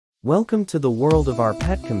Welcome to the world of our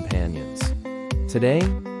pet companions. Today,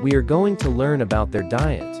 we are going to learn about their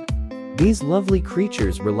diet. These lovely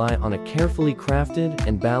creatures rely on a carefully crafted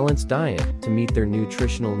and balanced diet to meet their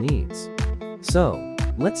nutritional needs. So,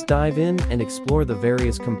 let's dive in and explore the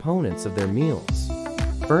various components of their meals.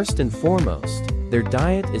 First and foremost, their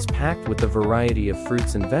diet is packed with a variety of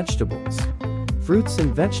fruits and vegetables. Fruits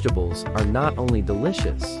and vegetables are not only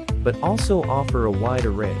delicious, but also offer a wide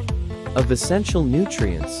array of essential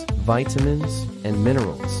nutrients, vitamins, and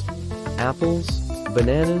minerals. Apples,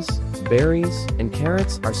 bananas, berries, and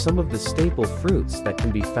carrots are some of the staple fruits that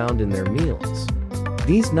can be found in their meals.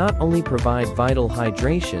 These not only provide vital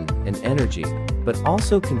hydration and energy, but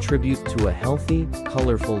also contribute to a healthy,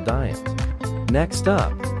 colorful diet. Next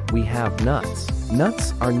up, we have nuts.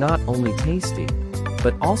 Nuts are not only tasty,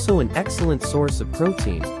 but also an excellent source of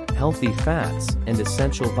protein, healthy fats, and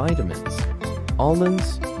essential vitamins.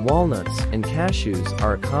 Almonds, walnuts, and cashews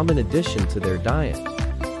are a common addition to their diet,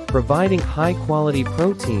 providing high-quality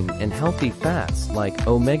protein and healthy fats like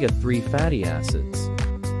omega-3 fatty acids,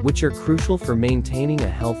 which are crucial for maintaining a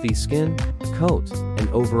healthy skin, coat, and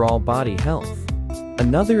overall body health.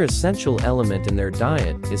 Another essential element in their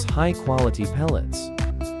diet is high-quality pellets.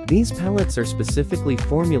 These pellets are specifically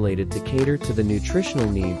formulated to cater to the nutritional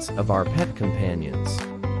needs of our pet companions.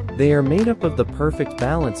 They are made up of the perfect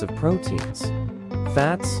balance of proteins,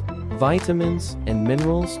 fats, vitamins, and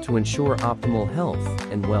minerals to ensure optimal health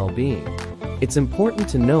and well-being. It's important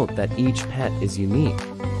to note that each pet is unique,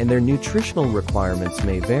 and their nutritional requirements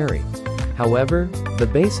may vary. However, the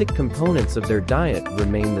basic components of their diet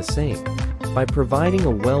remain the same. By providing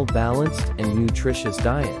a well-balanced and nutritious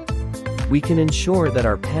diet, we can ensure that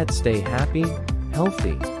our pets stay happy,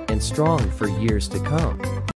 healthy, and strong for years to come.